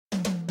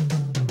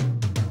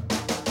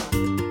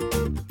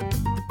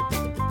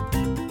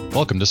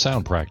Welcome to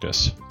Sound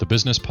Practice, the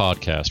business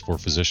podcast for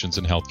physicians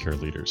and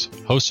healthcare leaders,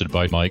 hosted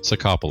by Mike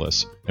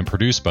Sakopoulos and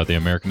produced by the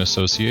American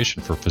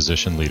Association for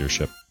Physician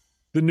Leadership.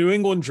 The New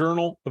England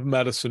Journal of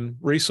Medicine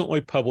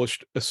recently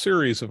published a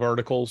series of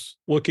articles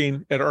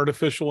looking at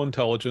artificial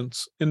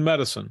intelligence in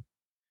medicine.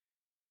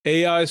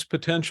 AI's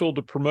potential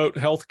to promote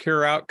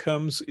healthcare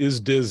outcomes is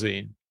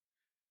dizzying.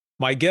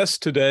 My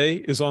guest today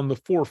is on the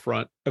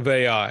forefront of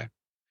AI.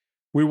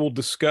 We will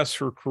discuss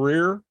her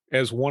career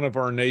as one of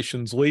our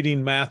nation's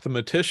leading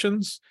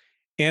mathematicians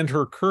and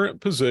her current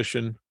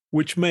position,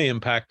 which may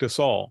impact us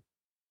all.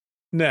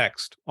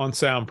 Next on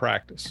Sound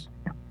Practice.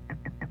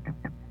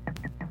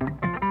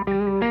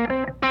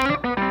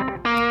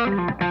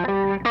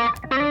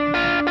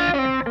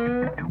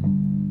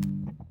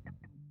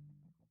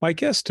 My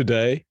guest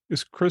today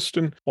is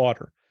Kristin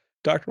Lauter.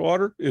 Dr.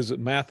 Lauter is a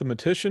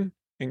mathematician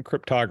and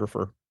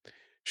cryptographer.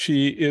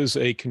 She is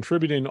a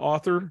contributing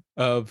author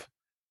of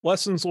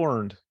Lessons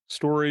Learned,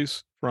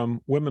 Stories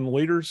from Women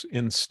Leaders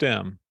in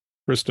STEM.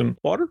 Kristin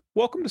Lauter,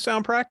 welcome to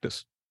Sound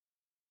Practice.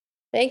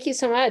 Thank you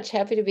so much.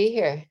 Happy to be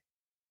here.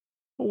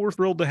 Well, we're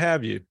thrilled to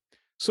have you.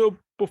 So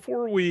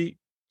before we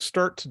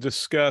start to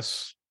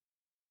discuss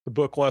the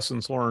book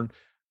Lessons Learned,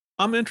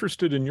 I'm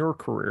interested in your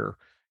career.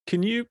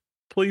 Can you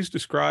please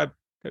describe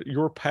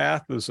your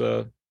path as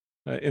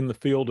in the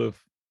field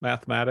of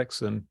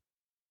mathematics and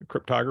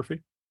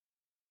cryptography?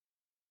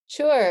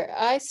 Sure.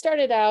 I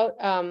started out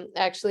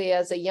actually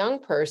as a young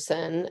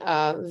person,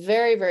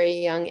 very, very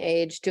young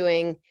age,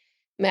 doing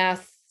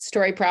math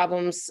story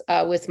problems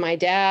with my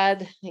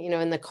dad,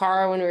 in the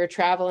car when we were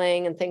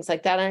traveling and things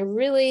like that. And I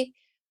really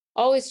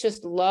always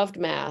just loved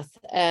math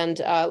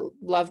and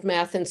loved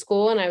math in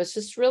school. And I was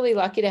just really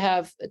lucky to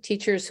have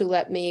teachers who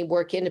let me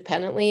work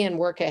independently and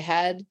work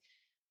ahead.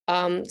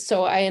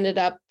 So I ended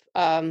up,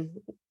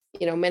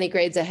 many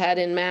grades ahead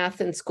in math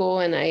in school.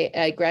 And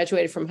I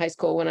graduated from high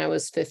school when I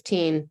was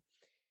 15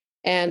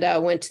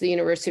 and went to the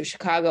University of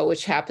Chicago,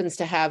 which happens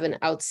to have an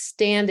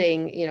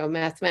outstanding,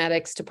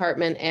 mathematics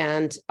department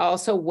and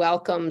also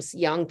welcomes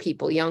young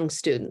people, young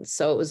students.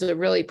 So it was a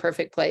really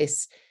perfect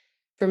place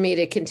for me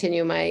to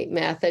continue my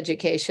math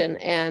education.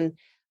 And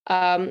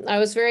I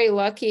was very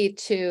lucky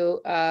to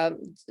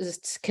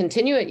just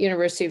continue at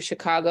University of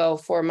Chicago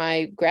for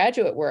my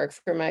graduate work,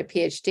 for my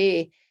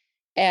PhD.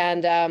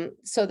 And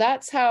so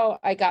that's how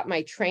I got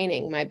my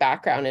training, my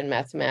background in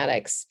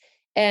mathematics.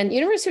 And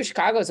University of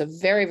Chicago is a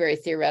very, very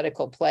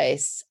theoretical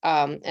place.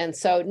 And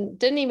so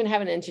didn't even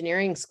have an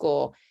engineering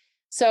school.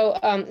 So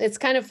it's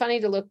kind of funny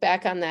to look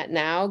back on that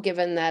now,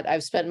 given that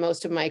I've spent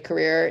most of my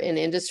career in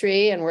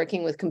industry and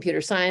working with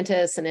computer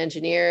scientists and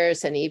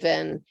engineers and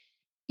even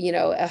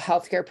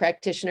healthcare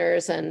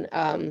practitioners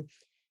and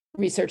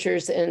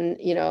researchers in,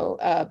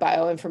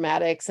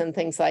 bioinformatics and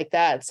things like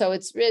that. So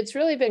it's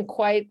really been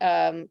quite,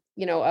 a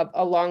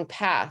long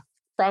path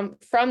from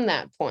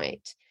that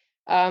point.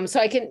 So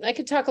I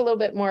can talk a little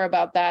bit more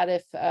about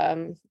that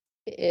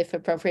if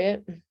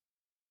appropriate.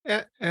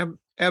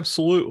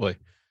 Absolutely.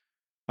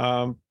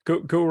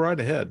 Go right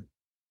ahead.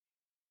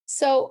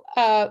 So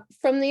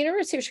from the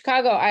University of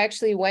Chicago, I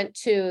actually went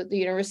to the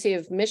University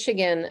of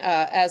Michigan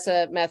as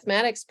a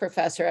mathematics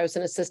professor. I was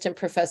an assistant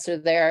professor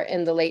there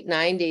in the late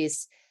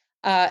 90s.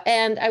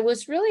 And I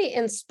was really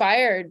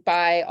inspired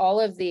by all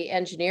of the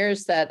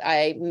engineers that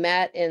I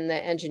met in the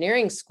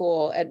engineering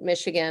school at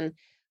Michigan.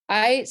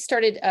 I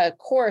created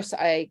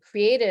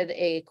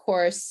a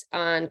course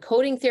on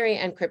coding theory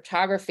and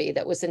cryptography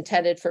that was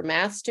intended for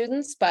math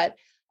students, but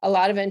a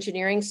lot of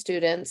engineering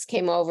students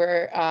came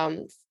over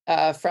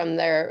from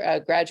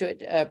their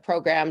graduate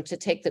program to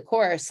take the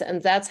course.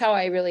 And that's how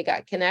I really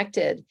got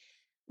connected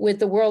with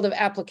the world of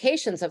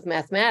applications of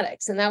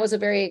mathematics. And that was a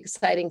very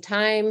exciting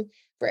time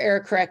for error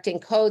correcting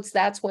codes.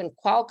 That's when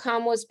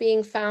Qualcomm was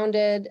being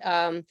founded,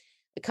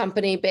 a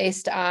company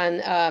based on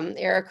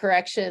error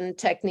correction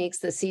techniques,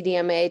 the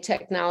CDMA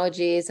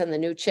technologies and the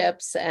new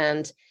chips.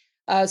 And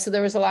so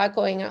there was a lot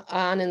going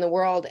on in the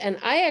world. And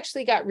I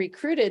actually got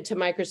recruited to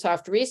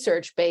Microsoft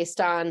Research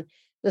based on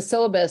the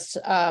syllabus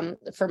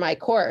for my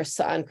course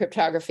on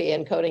cryptography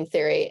and coding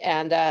theory.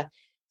 And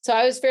so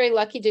I was very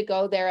lucky to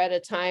go there at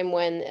a time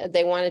when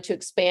they wanted to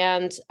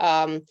expand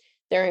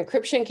their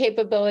encryption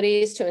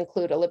capabilities to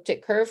include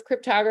elliptic curve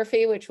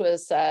cryptography, which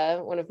was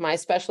one of my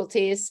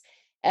specialties.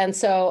 And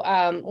so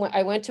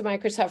I went to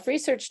Microsoft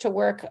Research to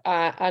work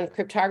on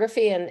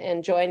cryptography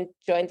and joined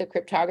the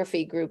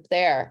cryptography group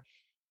there.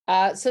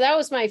 So that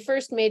was my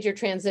first major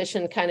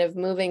transition, kind of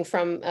moving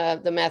from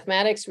the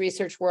mathematics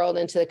research world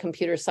into the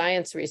computer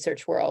science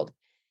research world.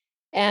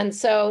 And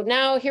so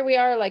now here we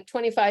are, like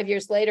 25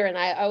 years later, and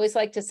I always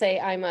like to say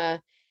I'm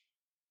a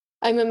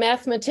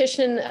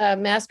mathematician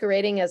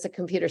masquerading as a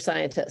computer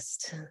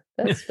scientist.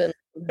 That's been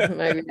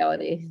my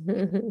reality.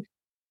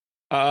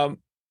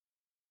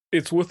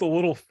 It's with a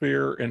little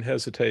fear and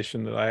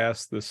hesitation that I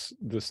ask this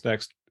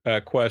next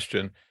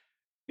question.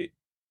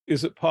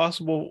 Is it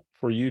possible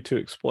for you to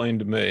explain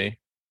to me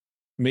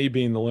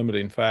being the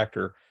limiting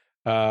factor,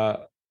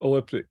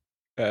 elliptic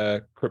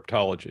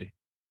cryptology?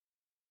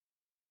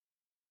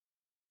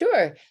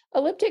 Sure.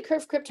 Elliptic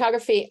curve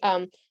cryptography.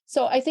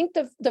 So I think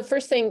the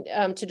first thing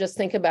to just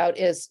think about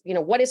is,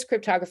 what is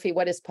cryptography?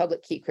 What is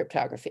public key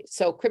cryptography?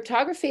 So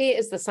cryptography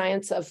is the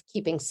science of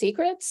keeping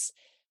secrets,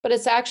 but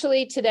it's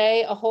actually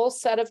today a whole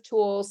set of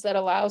tools that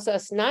allows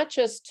us not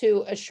just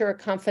to assure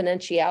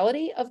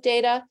confidentiality of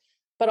data,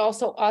 but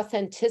also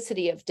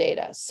authenticity of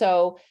data.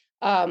 So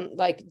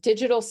like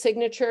digital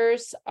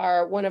signatures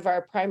are one of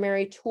our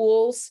primary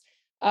tools.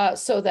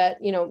 So that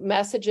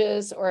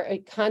messages or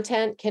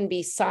content can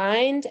be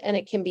signed and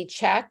it can be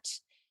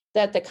checked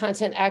that the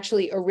content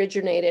actually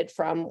originated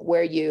from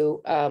where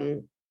you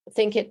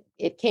think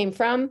it came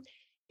from.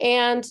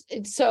 And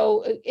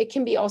so it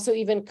can be also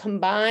even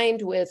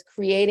combined with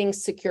creating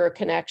secure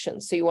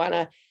connections. So you want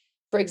to,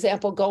 for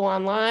example, go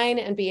online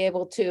and be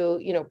able to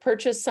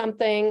purchase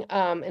something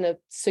in a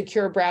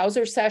secure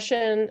browser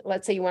session.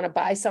 Let's say you want to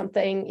buy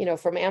something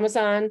from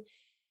Amazon.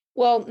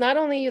 Well, not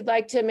only you'd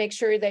like to make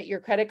sure that your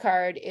credit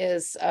card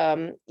is,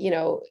 the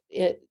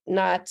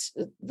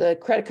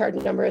credit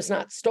card number is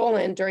not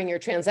stolen during your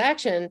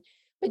transaction,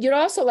 but you'd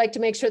also like to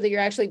make sure that you're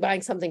actually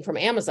buying something from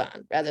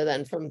Amazon rather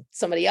than from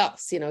somebody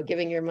else,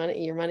 giving your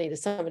money to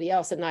somebody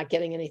else and not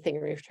getting anything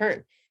in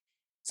return.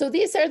 So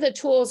these are the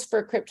tools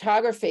for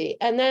cryptography.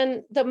 And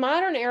then the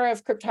modern era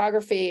of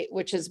cryptography,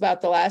 which is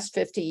about the last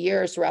 50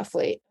 years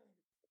roughly,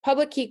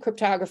 public key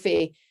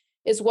cryptography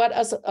is what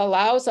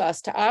allows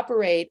us to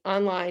operate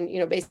online,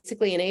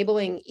 basically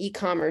enabling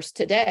e-commerce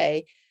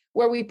today,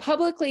 where we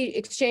publicly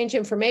exchange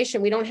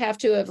information. We don't have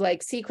to have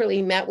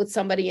secretly met with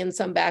somebody in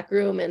some back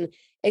room and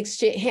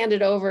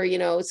handed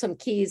over, some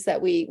keys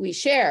that we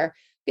share.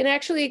 We can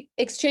actually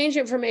exchange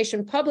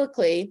information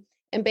publicly,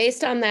 and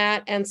based on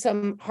that and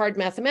some hard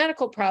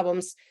mathematical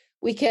problems,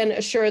 we can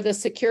assure the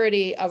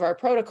security of our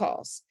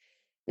protocols.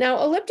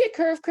 Now, elliptic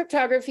curve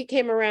cryptography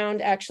came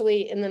around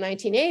actually in the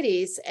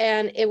 1980s,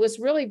 and it was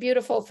really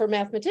beautiful for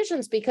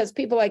mathematicians because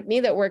people like me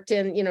that worked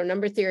in,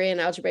 number theory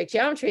and algebraic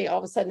geometry all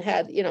of a sudden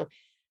had,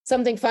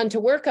 something fun to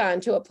work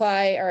on to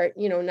apply our,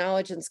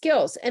 knowledge and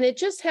skills. And it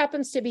just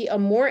happens to be a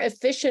more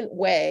efficient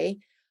way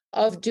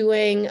of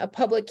doing a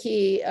public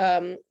key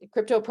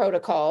crypto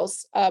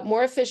protocols,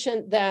 more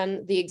efficient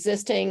than the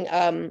existing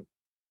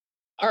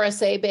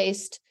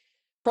RSA-based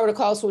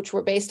protocols, which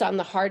were based on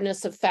the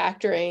hardness of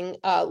factoring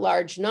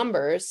large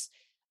numbers.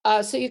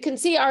 So you can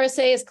see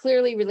RSA is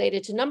clearly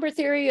related to number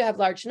theory. You have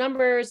large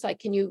numbers,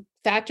 can you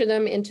factor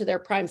them into their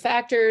prime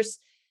factors?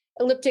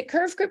 Elliptic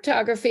curve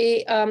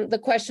cryptography, the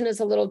question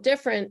is a little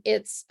different.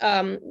 It's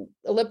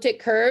elliptic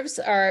curves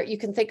you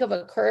can think of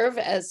a curve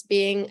as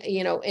being,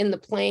 in the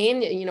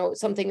plane,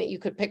 something that you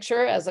could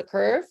picture as a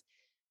curve.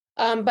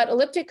 But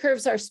elliptic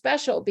curves are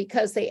special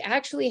because they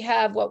actually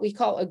have what we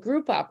call a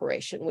group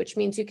operation, which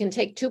means you can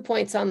take 2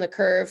 points on the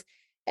curve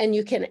and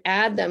you can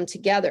add them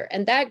together.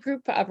 And that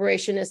group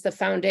operation is the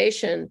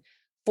foundation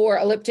for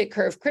elliptic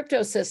curve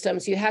crypto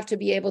systems. You have to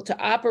be able to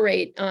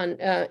operate on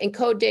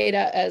encode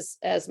data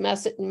as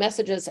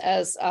messages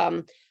as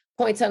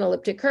points on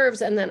elliptic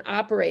curves and then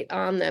operate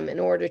on them in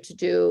order to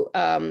do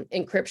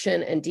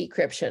encryption and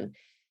decryption.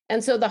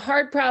 And so the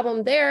hard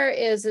problem there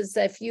is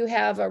if you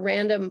have a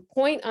random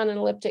point on an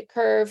elliptic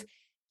curve,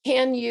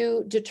 can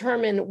you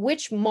determine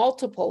which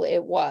multiple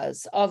it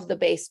was of the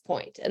base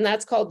point? And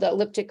that's called the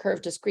elliptic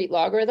curve discrete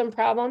logarithm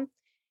problem.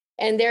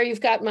 And there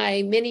you've got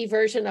my mini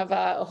version of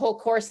a whole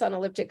course on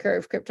elliptic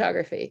curve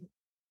cryptography.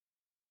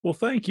 Well,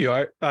 thank you.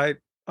 I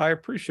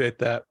appreciate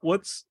that.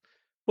 Let's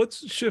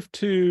shift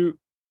to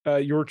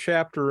your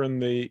chapter in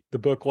the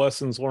book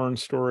Lessons Learned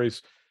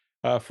Stories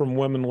from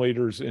Women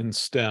Leaders in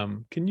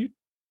STEM. Can you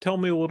tell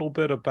me a little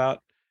bit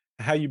about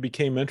how you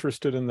became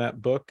interested in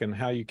that book and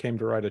how you came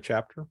to write a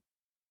chapter?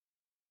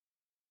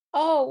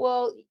 Oh,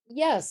 well,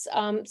 yes.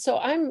 So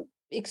I'm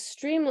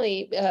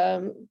extremely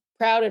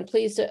proud and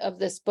pleased of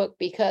this book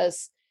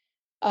because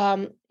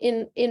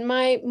in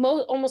my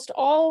almost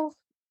all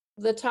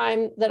the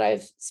time that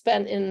I've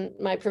spent in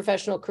my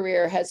professional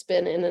career has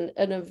been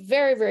in a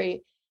very,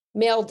 very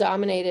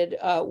male-dominated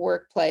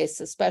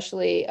workplace,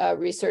 especially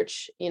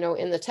research,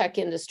 in the tech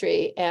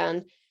industry.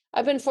 And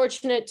I've been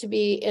fortunate to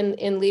be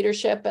in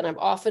leadership, and I've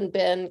often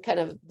been kind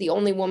of the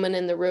only woman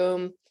in the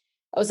room.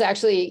 I was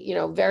actually,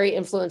 very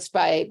influenced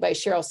by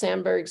Sheryl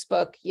Sandberg's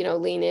book,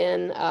 Lean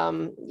In,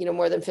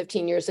 more than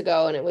 15 years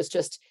ago. And it was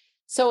just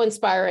so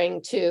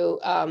inspiring to,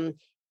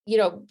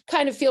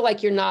 kind of feel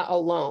like you're not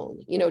alone,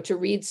 to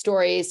read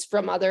stories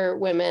from other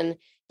women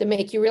that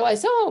make you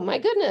realize, oh my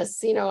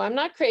goodness, I'm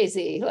not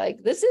crazy.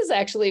 Like this is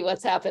actually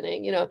what's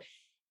happening,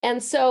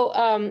 And so,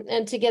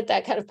 and to get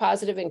that kind of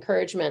positive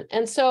encouragement.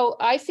 And so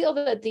I feel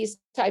that these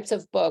types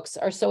of books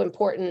are so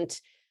important.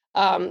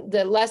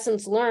 The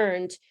lessons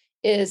learned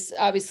is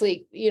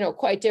obviously,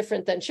 quite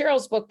different than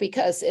Cheryl's book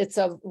because it's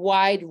a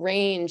wide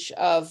range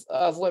of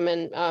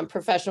women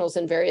professionals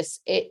in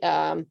various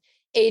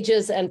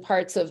ages and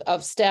parts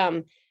of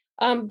STEM.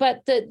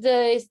 But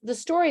the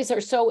stories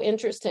are so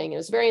interesting. It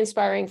was very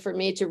inspiring for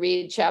me to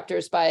read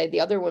chapters by the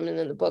other women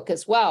in the book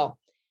as well.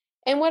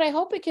 And what I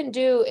hope it can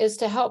do is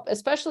to help,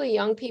 especially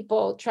young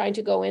people trying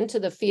to go into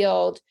the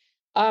field,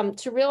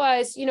 to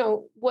realize,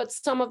 what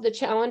some of the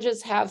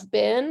challenges have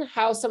been,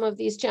 how some of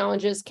these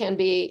challenges can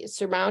be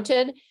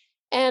surmounted,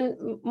 and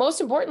most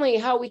importantly,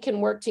 how we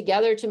can work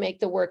together to make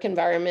the work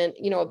environment,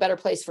 a better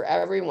place for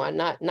everyone,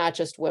 not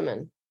just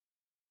women.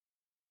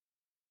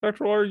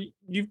 Dr. Lauter,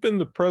 you've been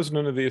the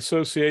president of the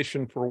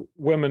Association for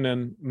Women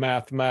in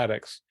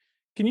Mathematics.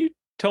 Can you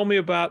tell me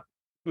about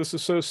this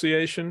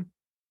association?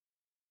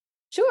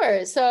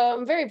 Sure. So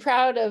I'm very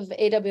proud of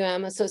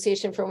AWM,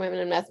 Association for Women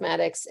in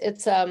Mathematics.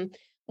 It's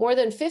more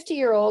than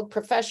 50-year-old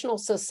professional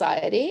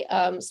society,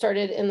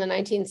 started in the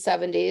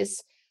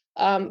 1970s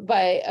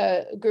by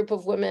a group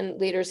of women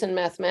leaders in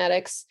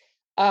mathematics,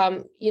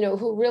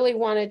 who really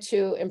wanted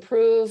to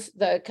improve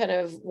the kind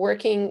of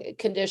working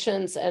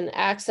conditions and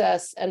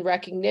access and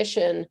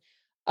recognition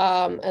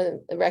of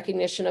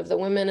the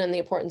women and the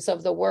importance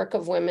of the work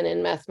of women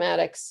in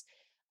mathematics.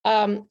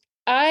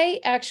 I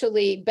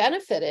actually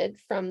benefited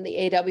from the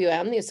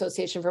AWM, the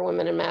Association for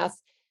Women in Math,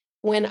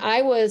 when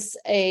I was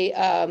a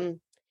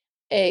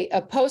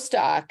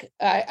postdoc.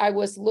 I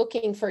was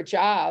looking for a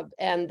job,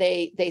 and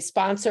they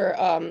sponsor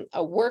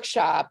a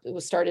workshop. It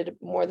was started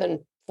more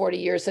than 40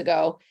 years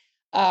ago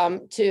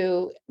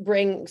to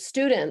bring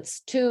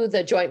students to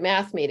the joint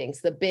math meetings,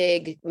 the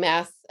big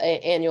math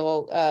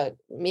annual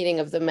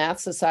meeting of the math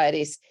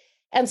societies.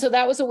 And so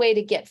that was a way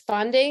to get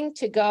funding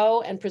to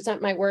go and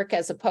present my work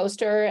as a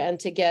poster and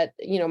to get,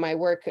 my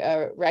work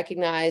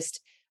recognized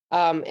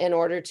in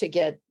order to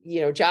get,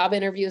 job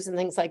interviews and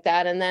things like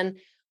that. And then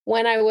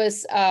when I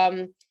was,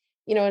 an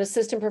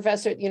assistant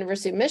professor at the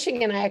University of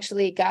Michigan, I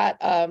actually got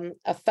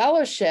a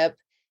fellowship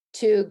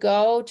to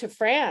go to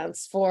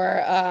France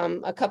for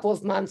a couple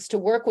of months to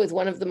work with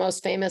one of the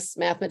most famous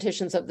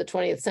mathematicians of the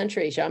 20th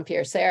century,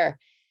 Jean-Pierre Serre.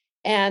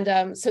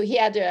 And so he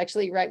had to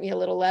actually write me a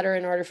little letter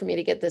in order for me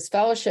to get this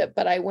fellowship.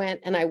 But I went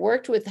and I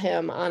worked with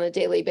him on a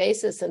daily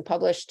basis and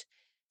published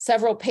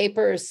several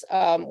papers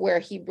where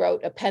he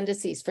wrote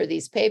appendices for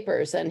these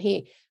papers. And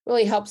he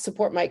really helped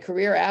support my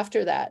career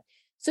after that.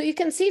 So you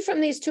can see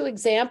from these two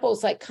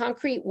examples, like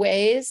concrete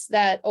ways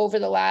that over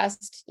the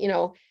last,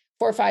 4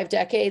 or 5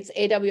 decades,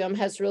 AWM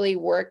has really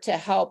worked to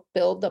help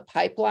build the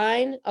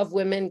pipeline of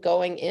women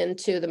going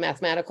into the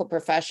mathematical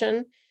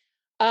profession.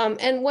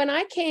 And when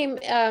I came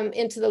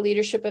into the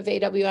leadership of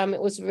AWM,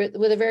 it was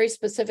with a very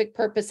specific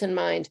purpose in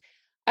mind.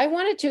 I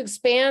wanted to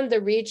expand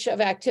the reach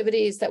of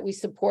activities that we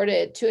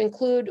supported to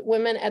include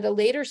women at a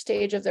later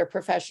stage of their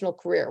professional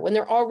career, when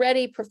they're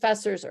already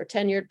professors or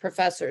tenured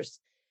professors.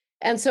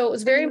 And so it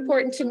was very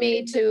important to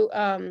me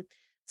to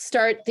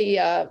start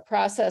the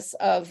process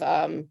of,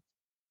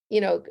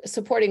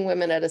 supporting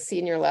women at a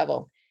senior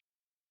level.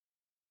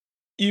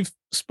 You've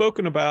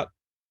spoken about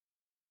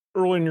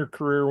early in your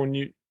career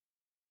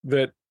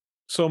that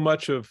so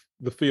much of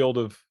the field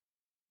of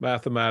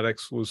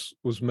mathematics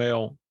was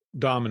male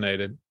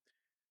dominated.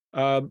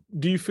 Do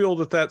you feel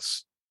that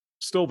that's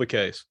still the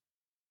case?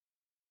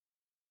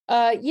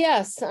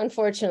 Yes,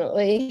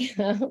 unfortunately.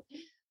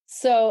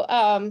 So,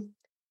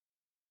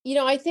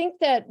 I think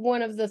that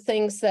one of the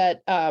things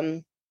that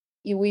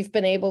we've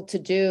been able to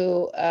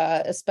do,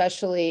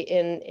 especially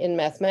in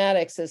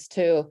mathematics, is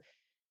to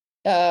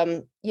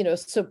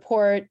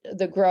support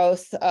the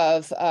growth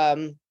of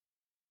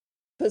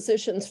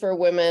positions for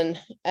women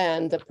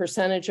and the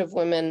percentage of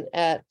women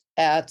at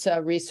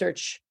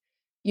research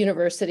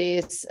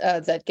universities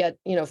that get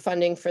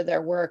funding for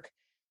their work.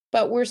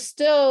 But we're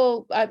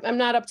still, I'm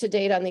not up to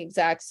date on the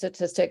exact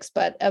statistics,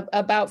 but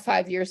about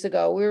 5 years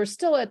ago, we were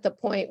still at the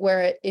point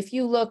where if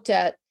you looked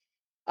at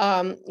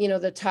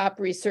the top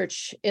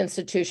research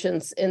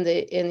institutions in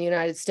the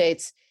United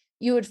States,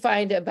 you would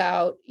find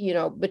about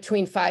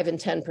between 5 and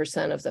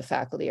 10% of the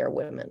faculty are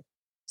women.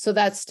 So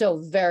that's still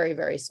very,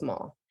 very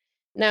small.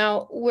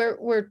 Now,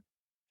 we're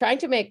trying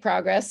to make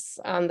progress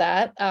on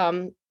that,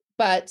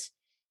 but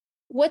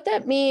what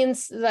that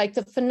means, like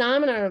the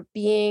phenomenon of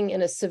being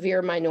in a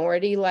severe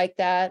minority like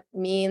that,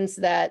 means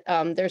that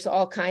there's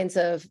all kinds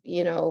of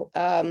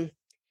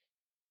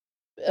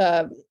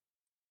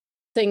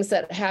things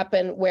that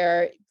happen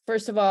where,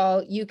 first of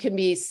all, you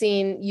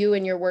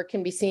and your work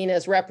can be seen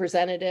as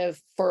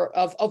representative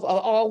of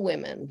all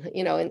women,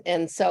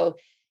 and so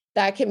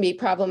that can be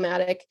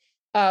problematic.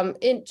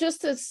 In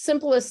just the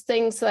simplest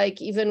things,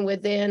 like even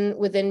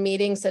within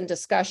meetings and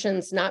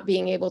discussions, not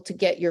being able to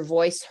get your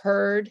voice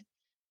heard,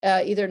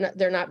 either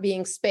they're not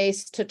being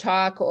spaced to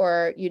talk,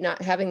 or you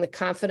not having the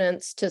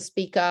confidence to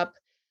speak up,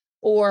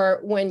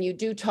 or when you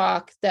do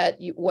talk, that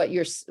what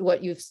you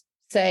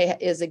say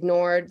is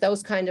ignored.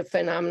 Those kind of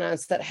phenomena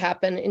that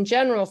happen in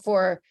general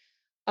for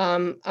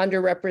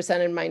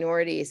underrepresented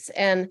minorities.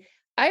 And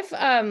I've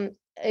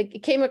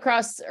came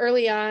across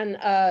early on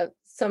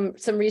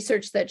some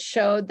research that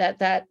showed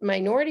that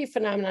minority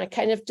phenomenon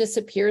kind of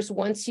disappears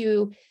once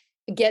you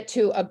get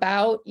to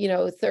about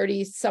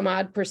 30 some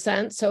odd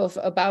percent, so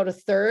about a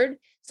third.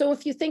 So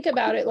if you think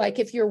about it, like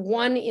if you're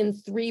 1 in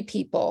 3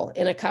 people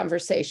in a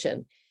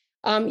conversation,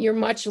 you're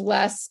much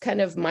less kind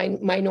of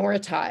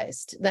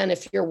minoritized than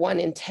if you're 1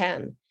 in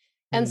 10.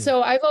 And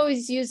so I've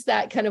always used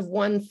that kind of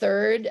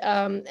 1/3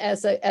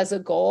 as a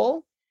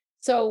goal.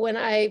 So when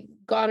I've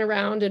gone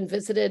around and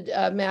visited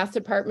math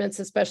departments,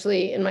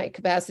 especially in my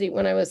capacity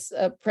when I was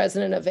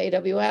president of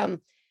AWM,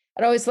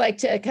 I'd always like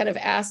to kind of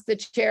ask the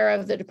chair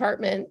of the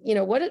department,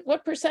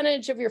 what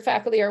percentage of your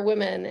faculty are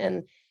women?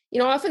 And,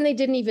 often they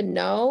didn't even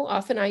know.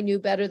 Often I knew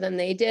better than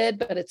they did,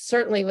 but it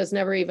certainly was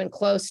never even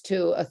close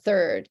to a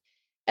third.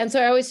 And so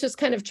I always just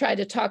kind of tried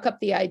to talk up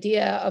the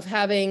idea of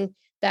having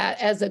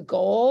that as a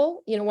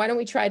goal. Why don't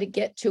we try to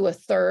get to a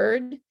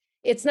third?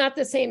 It's not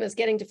the same as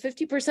getting to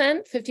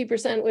 50%.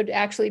 50% would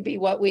actually be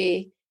what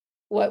we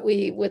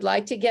would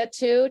like to get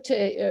to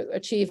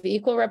achieve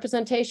equal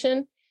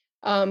representation.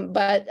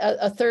 But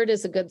a third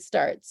is a good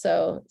start.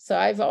 So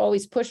I've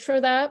always pushed for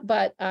that,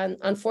 but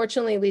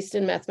unfortunately, at least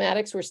in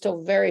mathematics, we're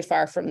still very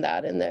far from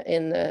that in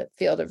the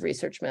field of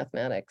research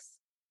mathematics.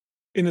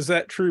 And is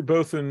that true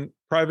both in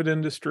private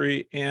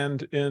industry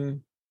and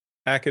in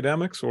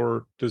academics,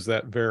 or does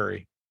that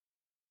vary?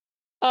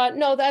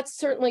 No, that's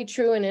certainly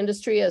true in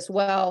industry as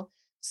well.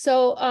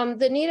 So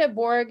the Nita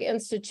Borg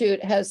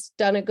Institute has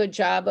done a good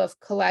job of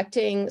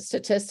collecting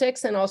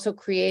statistics and also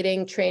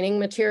creating training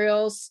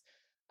materials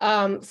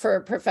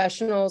for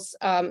professionals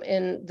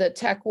in the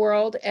tech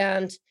world,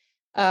 and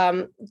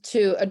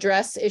to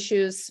address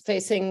issues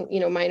facing,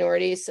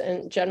 minorities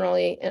and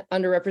generally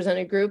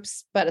underrepresented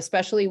groups, but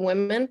especially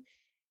women.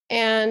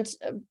 And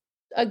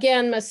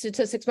again, my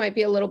statistics might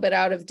be a little bit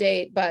out of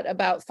date, but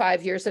about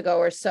 5 years ago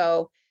or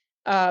so,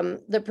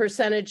 the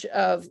percentage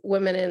of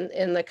women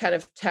in the kind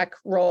of tech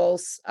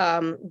roles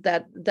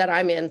that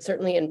I'm in,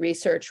 certainly in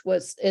research,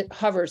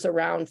 hovered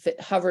around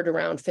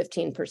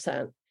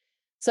 15%.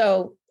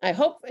 So I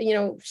hope,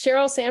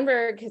 Sheryl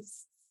Sandberg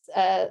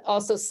has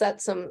also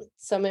set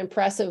some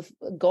impressive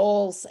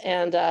goals,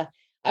 and I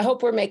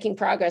hope we're making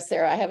progress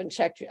there. I haven't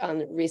checked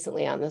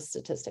recently on the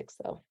statistics,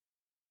 though.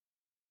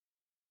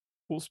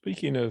 Well,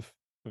 speaking of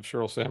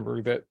Sheryl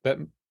Sandberg, that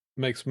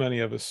makes many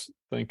of us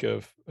think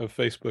of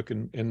Facebook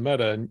and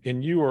Meta,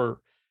 and you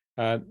are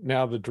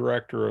now the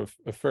director of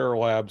Fair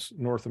Labs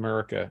North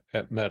America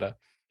at Meta,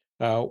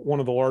 one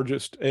of the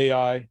largest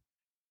AI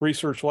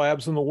research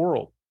labs in the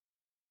world.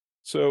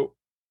 So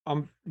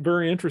I'm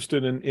very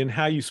interested in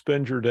how you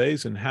spend your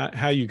days and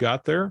how you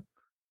got there.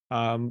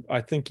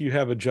 I think you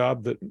have a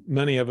job that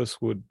many of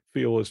us would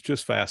feel is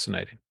just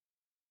fascinating.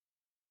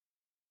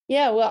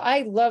 Yeah, well,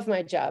 I love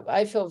my job.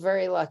 I feel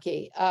very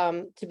lucky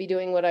to be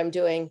doing what I'm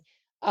doing.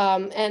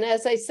 And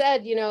as I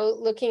said,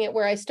 looking at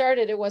where I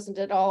started, it wasn't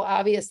at all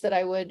obvious that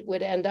I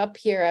would end up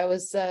here. I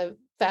was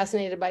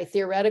fascinated by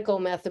theoretical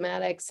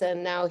mathematics,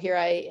 and now here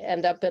I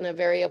end up in a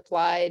very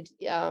applied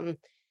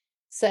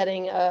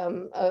setting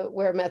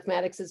where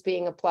mathematics is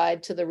being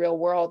applied to the real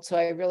world. So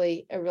I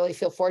really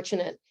feel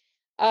fortunate.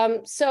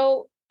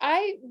 So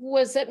I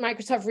was at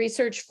Microsoft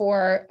Research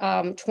for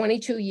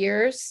 22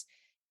 years.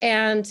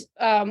 And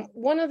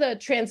one of the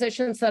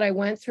transitions that I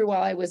went through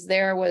while I was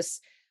there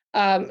was,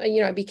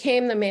 I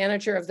became the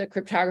manager of the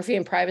cryptography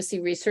and privacy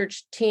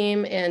research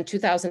team in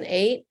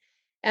 2008.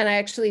 And I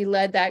actually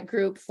led that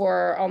group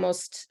for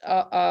almost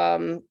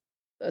 13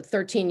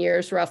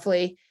 years,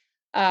 roughly.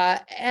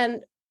 And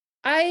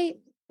I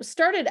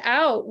started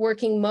out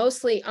working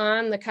mostly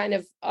on the kind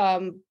of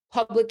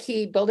public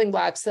key building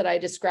blocks that I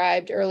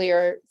described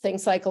earlier,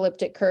 things like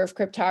elliptic curve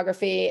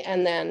cryptography,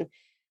 and then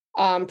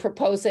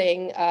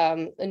proposing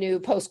a new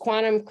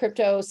post-quantum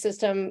crypto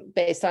system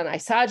based on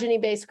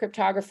isogeny-based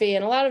cryptography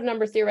and a lot of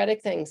number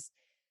theoretic things.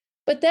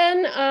 But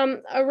then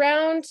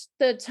around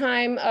the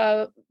time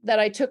that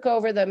I took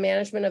over the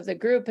management of the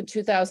group in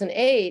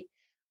 2008,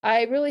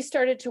 I really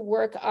started to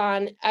work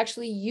on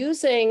actually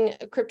using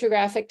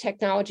cryptographic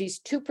technologies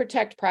to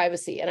protect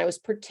privacy. And I was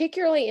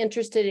particularly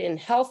interested in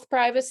health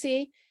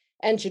privacy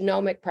and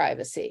genomic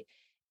privacy.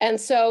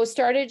 And so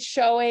started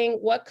showing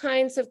what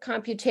kinds of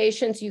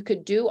computations you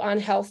could do on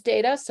health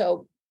data.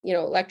 So,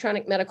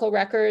 electronic medical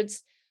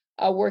records,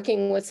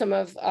 working with some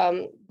of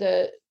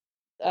the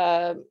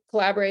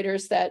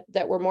collaborators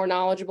that were more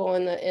knowledgeable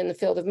in the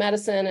field of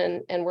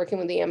medicine, and working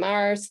with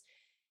EMRs,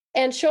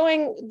 and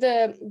showing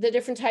the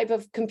different type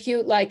of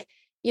compute, like,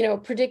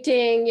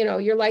 predicting,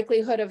 your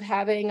likelihood of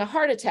having a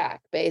heart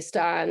attack based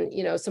on,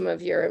 some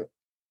of your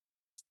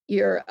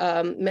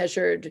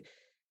measured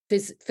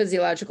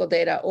physiological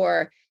data,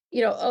 or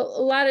a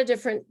lot of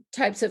different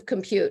types of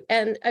compute.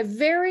 And I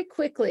very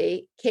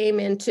quickly came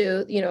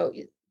into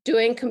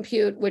doing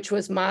compute, which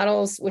was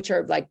models, which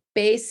are like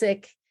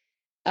basic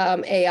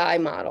AI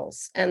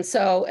models. And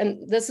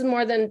this is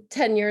more than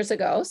 10 years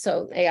ago,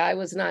 so AI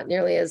was not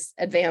nearly as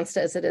advanced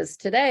as it is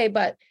today,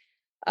 but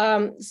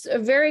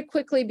very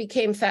quickly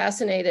became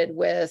fascinated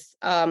with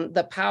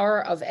the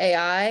power of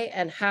AI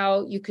and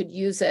how you could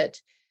use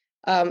it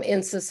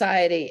in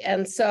society.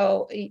 And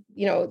so,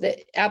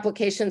 the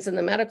applications in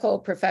the medical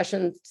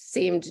profession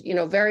seemed,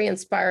 very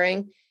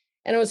inspiring.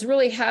 And I was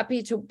really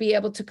happy to be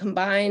able to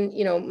combine,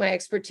 my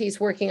expertise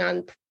working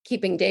on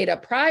keeping data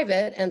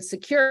private and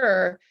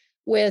secure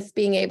with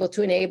being able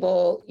to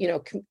enable,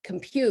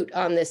 compute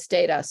on this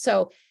data.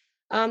 So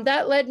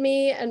that led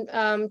me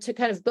to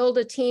kind of build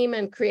a team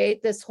and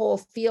create this whole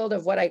field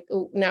of what I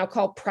now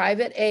call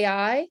private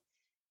AI.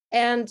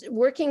 And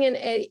working in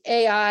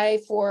AI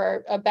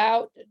for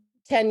about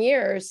 10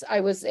 years,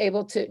 I was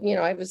able to,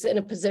 I was in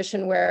a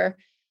position where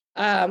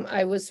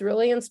I was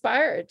really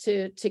inspired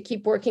to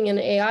keep working in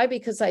AI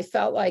because I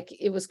felt like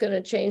it was going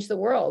to change the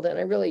world. And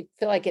I really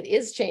feel like it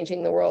is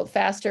changing the world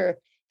faster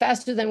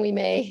than we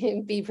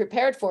may be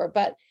prepared for.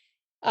 But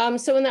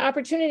so when the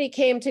opportunity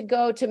came to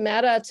go to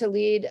Meta to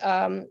lead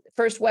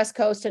first West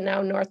Coast and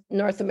now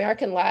North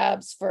American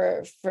labs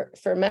for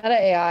Meta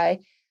AI,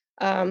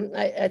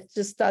 I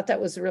just thought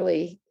that was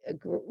really an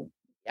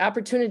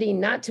opportunity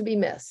not to be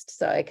missed.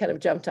 So I kind of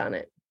jumped on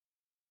it.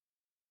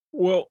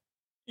 Well,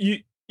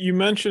 you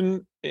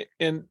mentioned,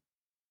 and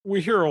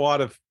we hear a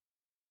lot of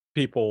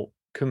people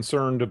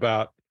concerned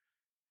about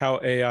how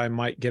AI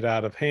might get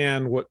out of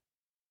hand, what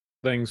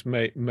things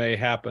may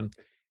happen.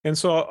 And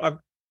so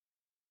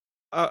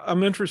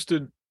I'm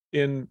interested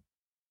in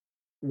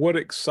what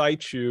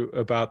excites you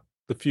about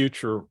the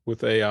future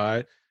with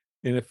AI.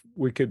 And if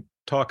we could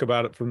talk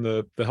about it from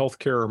the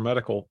healthcare or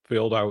medical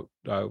field, I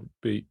would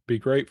be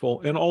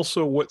grateful. And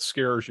also what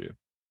scares you.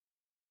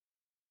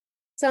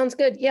 Sounds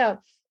good. Yeah.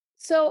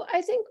 So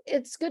I think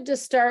it's good to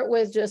start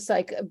with just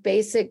like a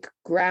basic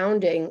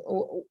grounding.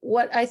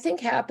 What I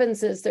think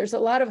happens is there's a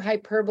lot of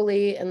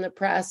hyperbole in the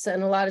press.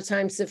 And a lot of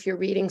times if you're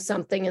reading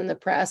something in the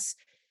press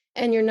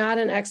and you're not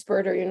an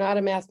expert or you're not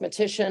a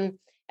mathematician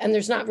and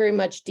there's not very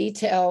much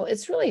detail,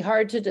 it's really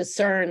hard to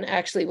discern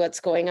actually what's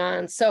going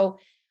on. So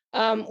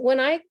when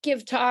I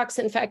give talks,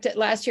 in fact,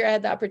 last year I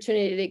had the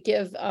opportunity to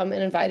give an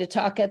invited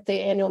talk at the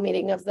annual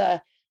meeting of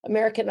the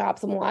American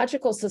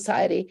Ophthalmological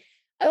Society.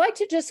 I like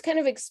to just kind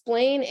of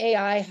explain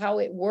AI, how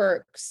it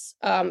works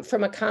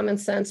from a common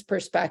sense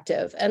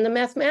perspective. And the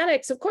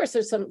mathematics, of course,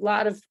 there's a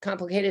lot of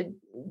complicated,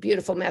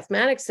 beautiful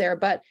mathematics there,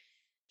 but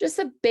just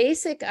the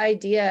basic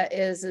idea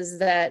is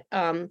that,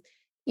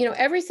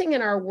 everything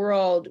in our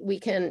world we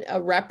can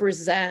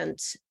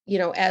represent,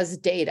 as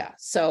data.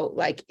 So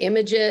like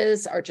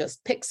images are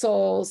just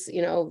pixels,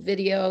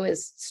 video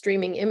is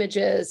streaming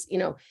images,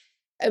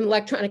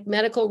 electronic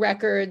medical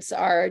records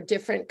are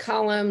different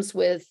columns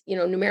with,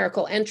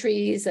 numerical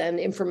entries and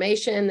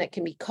information that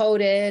can be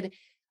coded.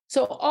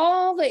 So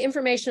all the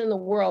information in the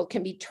world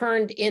can be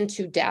turned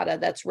into data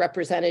that's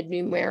represented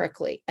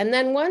numerically. And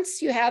then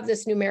once you have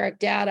this numeric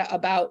data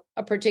about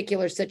a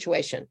particular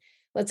situation,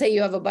 let's say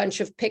you have a bunch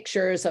of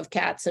pictures of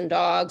cats and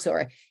dogs,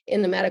 or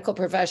in the medical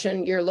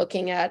profession, you're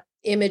looking at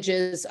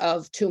images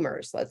of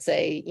tumors. Let's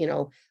say,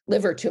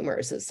 liver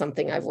tumors is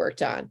something I've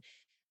worked on.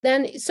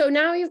 Then, so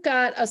now you've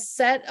got a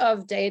set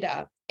of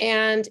data,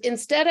 and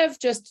instead of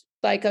just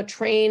like a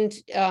trained,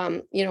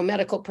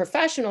 medical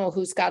professional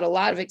who's got a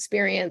lot of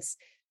experience,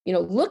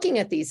 looking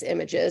at these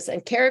images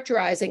and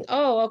characterizing,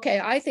 oh, okay,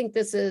 I think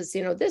this is,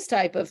 this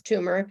type of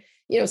tumor,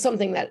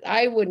 something that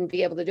I wouldn't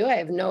be able to do. I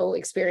have no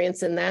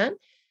experience in that.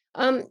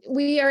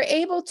 We are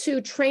able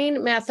to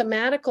train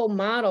mathematical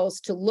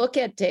models to look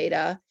at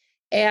data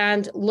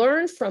and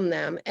learn from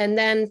them. And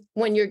then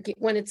when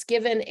it's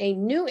given a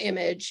new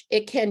image,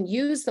 it can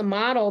use the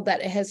model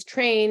that it has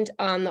trained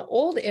on the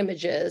old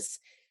images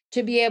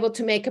to be able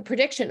to make a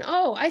prediction.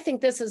 Oh, I think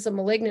this is a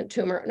malignant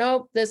tumor.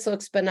 No, this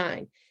looks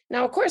benign.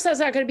 Now, of course, that's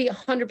not going to be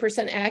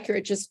 100%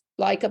 accurate, just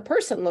like a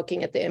person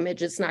looking at the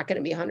image, it's not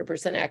going to be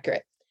 100%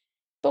 accurate.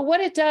 But what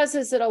it does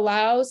is it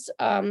allows,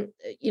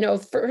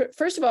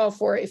 first of all,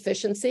 for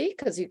efficiency,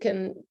 because you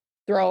can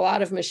throw a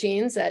lot of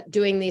machines at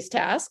doing these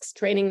tasks,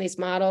 training these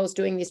models,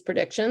 doing these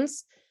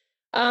predictions.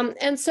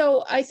 And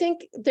so I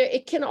think that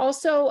it can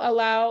also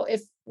allow,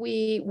 if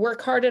we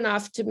work hard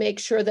enough to make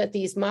sure that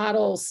these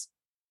models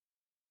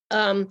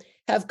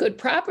have good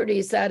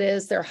properties, that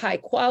is, they're high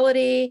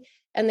quality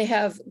and they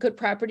have good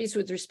properties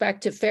with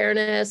respect to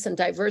fairness and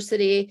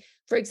diversity.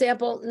 For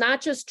example, not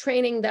just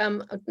training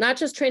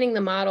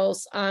the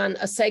models on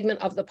a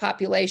segment of the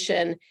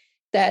population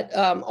that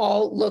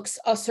all looks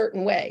a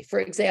certain way. For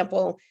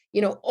example,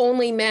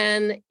 only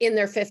men in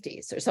their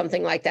 50s or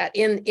something like that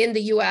in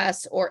the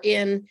US or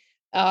in,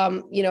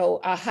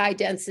 a high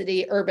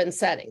density urban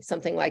setting,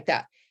 something like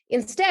that.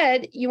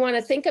 Instead, you want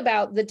to think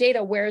about the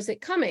data. Where is it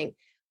coming?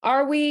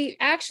 Are we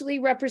actually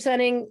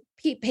representing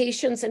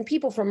patients and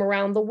people from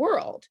around the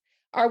world?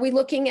 Are we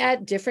looking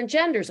at different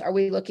genders? Are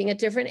we looking at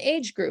different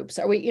age groups?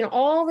 Are we,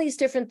 all these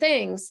different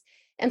things?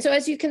 And so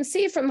as you can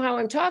see from how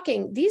I'm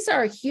talking, these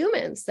are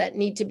humans that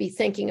need to be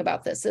thinking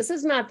about this. This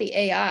is not the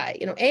AI.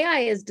 AI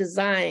is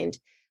designed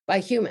by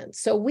humans.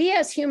 So we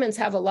as humans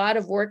have a lot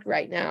of work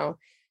right now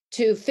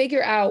to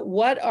figure out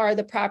what are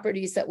the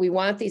properties that we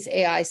want these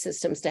AI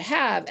systems to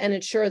have and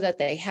ensure that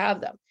they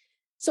have them.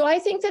 So I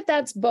think that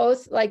that's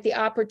both like the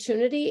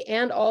opportunity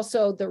and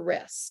also the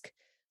risk.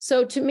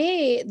 So to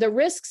me, the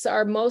risks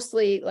are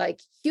mostly like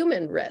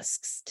human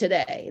risks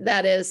today.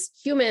 That is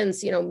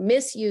humans,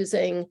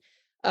 misusing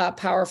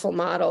powerful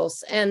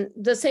models, and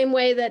the same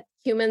way that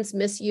humans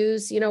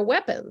misuse,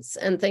 weapons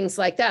and things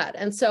like that.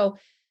 And so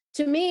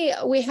to me,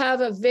 we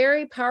have a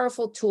very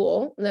powerful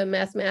tool, the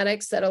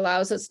mathematics, that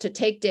allows us to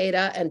take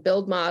data and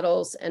build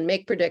models and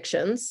make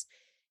predictions.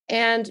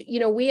 And,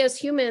 we as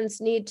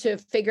humans need to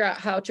figure out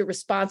how to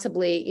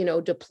responsibly,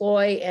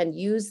 deploy and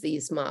use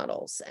these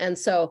models. And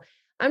so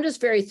I'm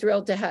just very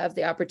thrilled to have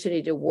the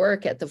opportunity to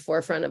work at the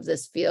forefront of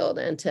this field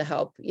and to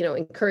help,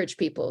 encourage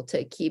people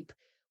to keep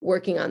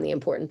working on the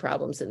important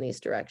problems in these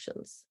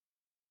directions.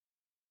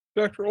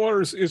 Dr.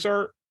 Waters, as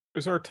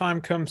our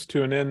time comes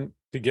to an end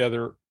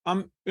together,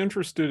 I'm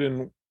interested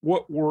in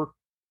what work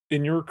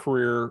in your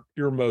career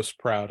you're most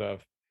proud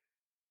of,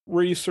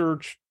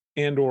 research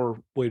and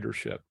or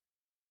leadership.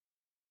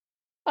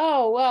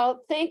 Oh,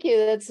 well, thank you.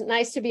 That's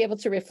nice to be able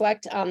to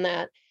reflect on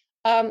that.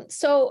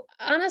 So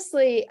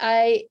honestly,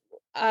 I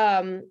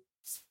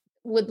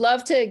would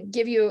love to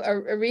give you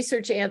a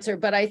research answer,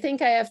 but I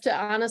think I have to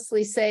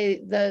honestly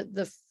say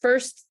the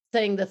first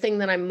thing, the thing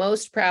that I'm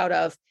most proud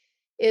of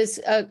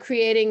is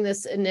creating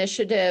this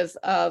initiative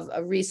of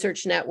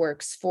research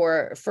networks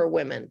for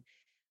women.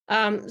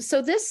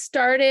 So this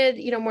started,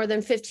 more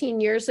than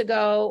 15 years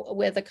ago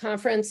with a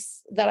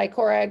conference that I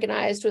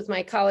co-organized with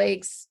my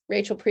colleagues,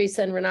 Rachel Priest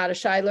and Renata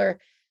Scheidler,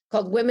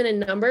 called Women in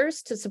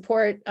Numbers to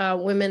support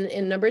women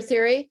in number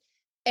theory.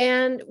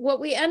 And what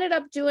we ended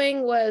up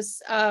doing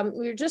was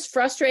we were just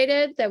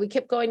frustrated that we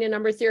kept going to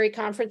number theory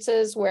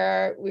conferences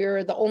where we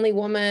were the only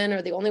woman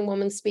or the only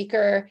woman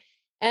speaker.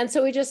 And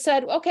so we just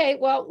said, okay,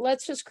 well,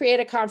 let's just create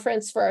a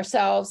conference for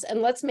ourselves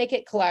and let's make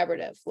it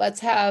collaborative. Let's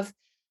have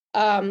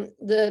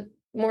the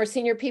more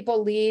senior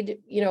people lead,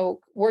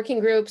 working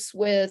groups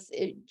with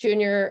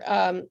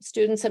junior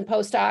students and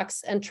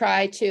postdocs and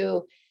try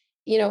to,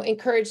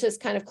 encourage this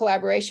kind of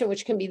collaboration,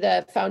 which can be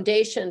the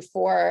foundation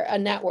for a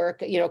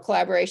network,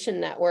 collaboration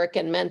network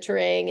and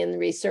mentoring and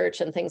research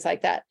and things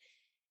like that.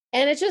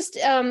 And it just,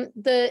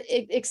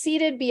 it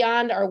exceeded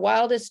beyond our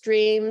wildest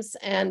dreams.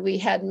 And we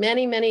had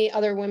many, many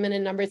other women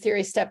in number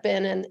theory step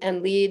in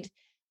and lead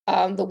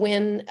the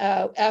WIN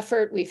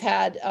effort. We've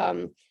had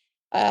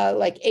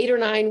like 8 or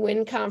 9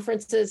 WIN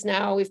conferences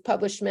now. We've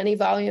published many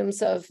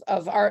volumes of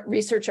art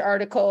research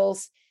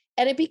articles,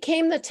 and it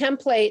became the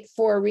template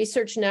for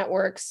research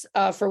networks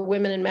for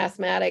women in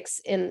mathematics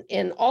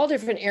in all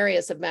different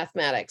areas of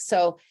mathematics.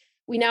 So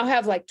we now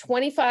have like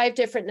 25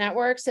 different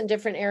networks in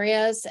different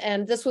areas,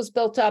 and this was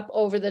built up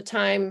over the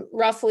time,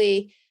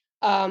 roughly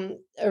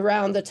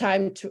around the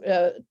time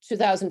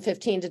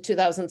 2015 to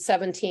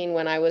 2017,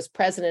 when I was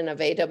president of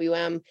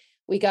AWM.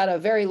 We got a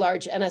very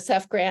large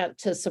NSF grant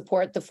to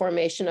support the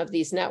formation of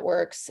these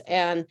networks,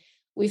 and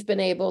we've been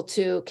able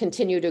to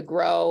continue to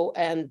grow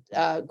and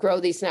grow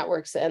these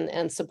networks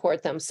and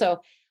support them.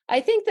 So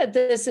I think that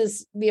this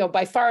is,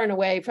 by far and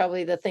away,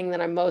 probably the thing that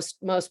I'm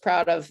most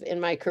proud of in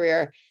my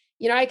career.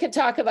 I could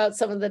talk about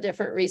some of the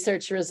different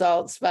research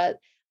results, but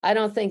I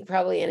don't think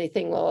probably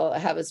anything will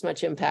have as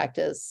much impact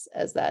as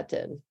that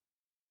did.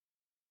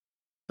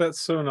 That's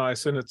so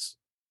nice, and it's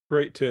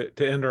great to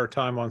end our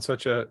time on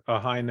such a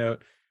high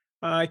note.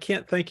 I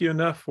can't thank you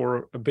enough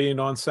for being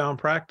on Sound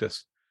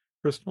Practice.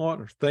 Kristin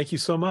Lauter, thank you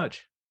so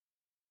much.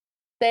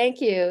 Thank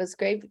you. It was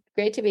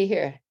great to be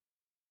here.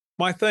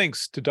 My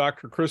thanks to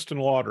Dr. Kristin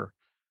Lauter.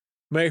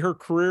 May her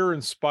career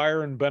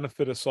inspire and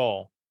benefit us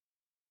all.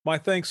 My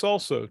thanks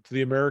also to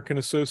the American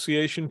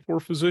Association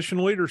for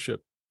Physician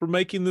Leadership for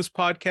making this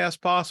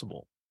podcast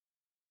possible.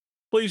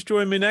 Please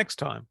join me next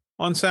time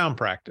on Sound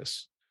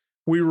Practice.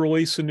 We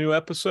release a new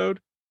episode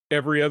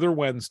every other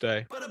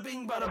Wednesday. Bada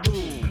bing, bada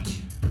boom.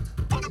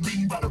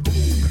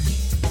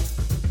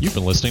 You've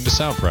been listening to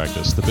Sound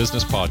Practice, the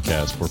business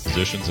podcast for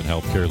physicians and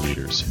healthcare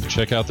leaders.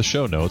 Check out the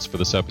show notes for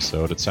this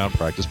episode at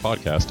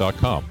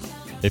soundpracticepodcast.com.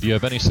 If you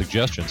have any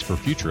suggestions for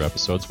future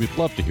episodes, we'd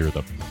love to hear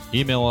them.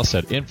 Email us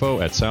at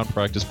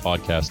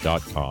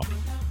info@soundpracticepodcast.com.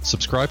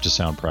 Subscribe to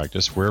Sound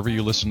Practice wherever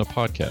you listen to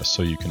podcasts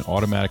so you can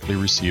automatically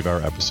receive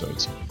our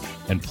episodes.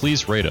 And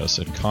please rate us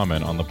and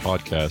comment on the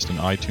podcast in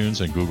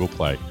iTunes and Google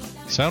Play.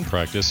 Sound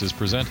Practice is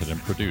presented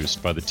and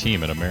produced by the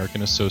team at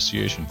American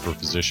Association for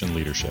Physician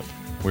Leadership.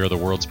 We are the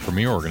world's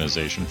premier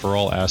organization for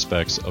all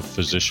aspects of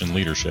physician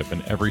leadership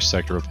in every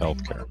sector of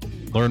healthcare.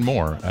 Learn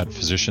more at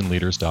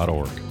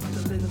physicianleaders.org.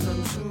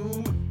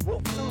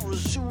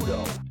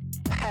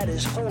 That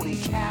is holy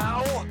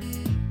cow.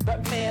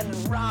 Batman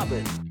and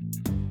Robin.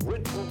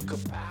 Red Bull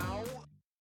Kapow.